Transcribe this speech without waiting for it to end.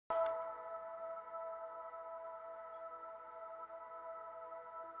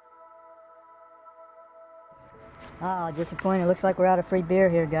Oh, disappointed. Looks like we're out of free beer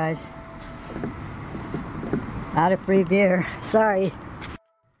here, guys. Out of free beer. Sorry.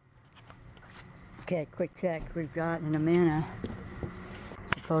 Okay, quick check. We've got an Amana,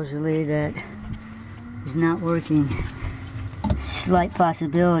 supposedly, that is not working. Slight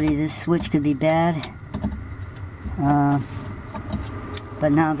possibility this switch could be bad,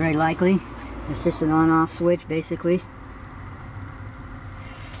 but not very likely. It's just an on-off switch, basically.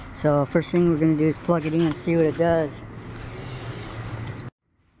 So first thing we're going to do is plug it in and see what it does.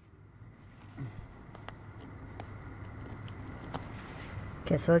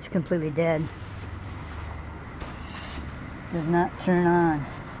 Okay, so it's completely dead. Does not turn on.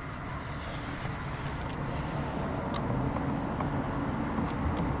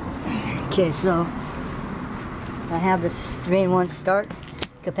 Okay, so I have this 3-in-1 start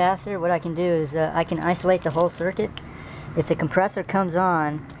capacitor. What I can do is I can isolate the whole circuit. If the compressor comes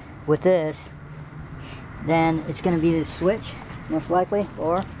on with this, then it's going to be the switch, most likely,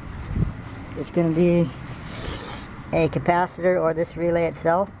 or it's going to be a capacitor, or this relay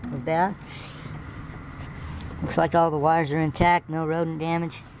itself is bad. Looks like all the wires are intact, no rodent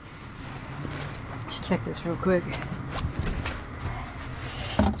damage. Let's check this real quick.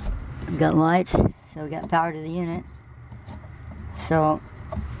 We've got lights, so we got power to the unit. So,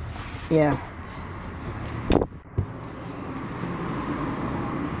 yeah.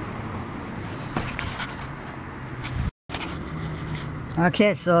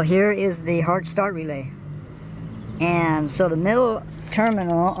 Okay, so here is the hard start relay. And so the middle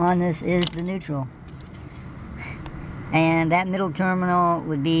terminal on this is the neutral. And that middle terminal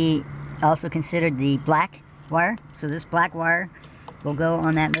would be also considered the black wire. So this black wire will go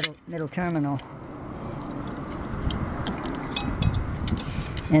on that middle terminal.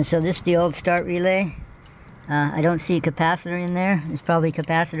 And so this is the old start relay. I don't see a capacitor in there. There's probably a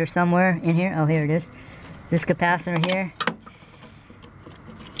capacitor somewhere in here. Oh, here it is. This capacitor here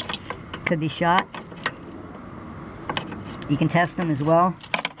could be shot. You can test them as well.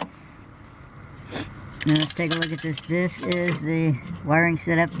 Now let's take a look at this. This is the wiring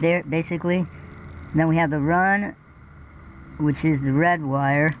setup there, basically. And then we have the run, which is the red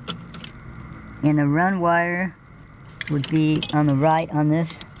wire. And the run wire would be on the right on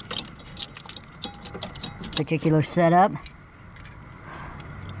this particular setup.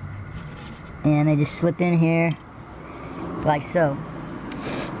 And they just slip in here like so.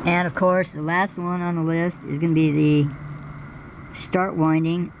 And of course, the last one on the list is going to be the start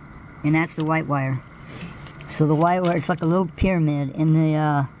winding, and that's the white wire. So the white wire, it's like a little pyramid. In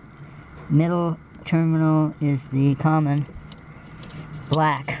the middle terminal is the common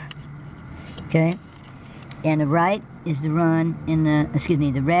black. Okay, and the right is the run, and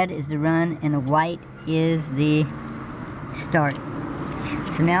the red is the run, and the white is the start.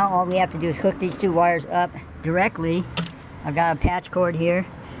 So now all we have to do is hook these two wires up directly. I've got a patch cord here.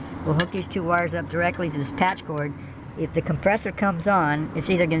 We'll hook these two wires up directly to this patch cord. If the compressor comes on, it's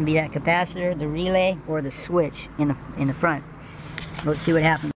either going to be that capacitor, the relay, or the switch in the front. Let's see what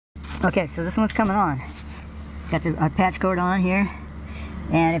happens. Okay, so this one's coming on. Got our patch cord on here,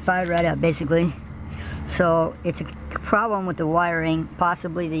 and it fired right up, basically. So it's a problem with the wiring,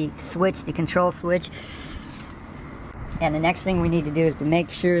 possibly the switch, the control switch. And the next thing we need to do is to make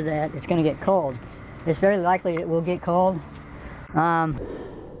sure that it's going to get cold. It's very likely it will get cold. Weather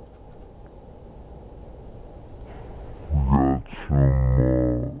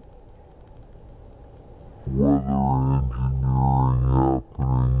engineering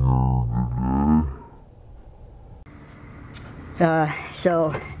happening here today.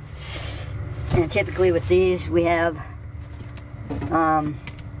 And typically with these we have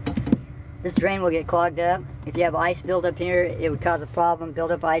this drain will get clogged up. If you have ice build up here, it would cause a problem.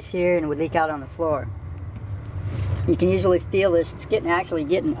 Build up ice here and it would leak out on the floor. You can usually feel this. It's actually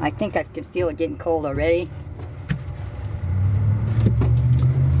getting, I think I can feel it getting cold already.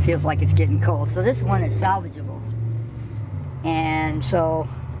 Feels like it's getting cold. So this one is salvageable. And so,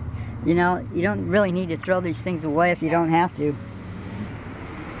 you know, you don't really need to throw these things away if you don't have to.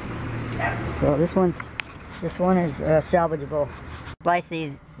 So this one is salvageable. Splice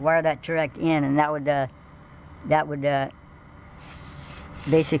these, wire that direct in, and that would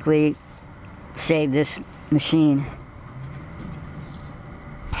basically save this machine.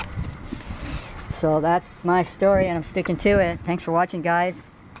 So that's my story, and I'm sticking to it. Thanks for watching, guys.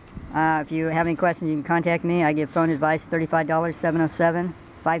 If you have any questions, you can contact me. I give phone advice, $35,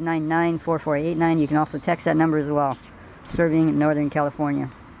 707-599-4489. You can also text that number as well. Serving in Northern California.